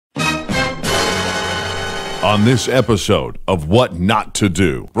On this episode of What Not to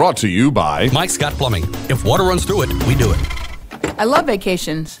Do, brought to you by Mike Scott Plumbing. If water runs through it, we do it. I love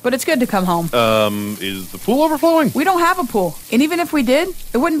vacations, but it's good to come home. Is the pool overflowing? We don't have a pool, and even if we did,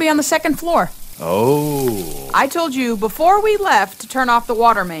 it wouldn't be on the second floor. Oh. I told you before we left to turn off the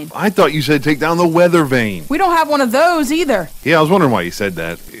water main. I thought you said take down the weather vane. We don't have one of those either. Yeah, I was wondering why you said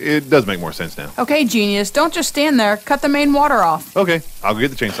that. It does make more sense now. Okay, genius, don't just stand there. Cut the main water off. Okay, I'll go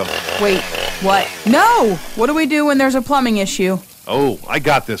get the chainsaw. Wait, what? No! What do we do when there's a plumbing issue? Oh, I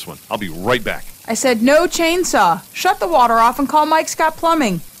got this one. I'll be right back. I said no chainsaw. Shut the water off and call Mike Scott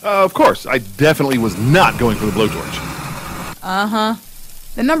Plumbing. Of course, I definitely was not going for the blowtorch. Uh-huh.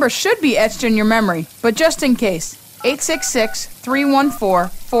 The number should be etched in your memory, but just in case,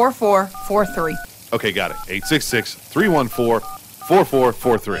 866-314-4443. Okay, got it.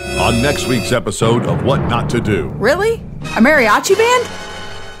 866-314-4443. on next week's episode of What Not to Do. Really? A mariachi band?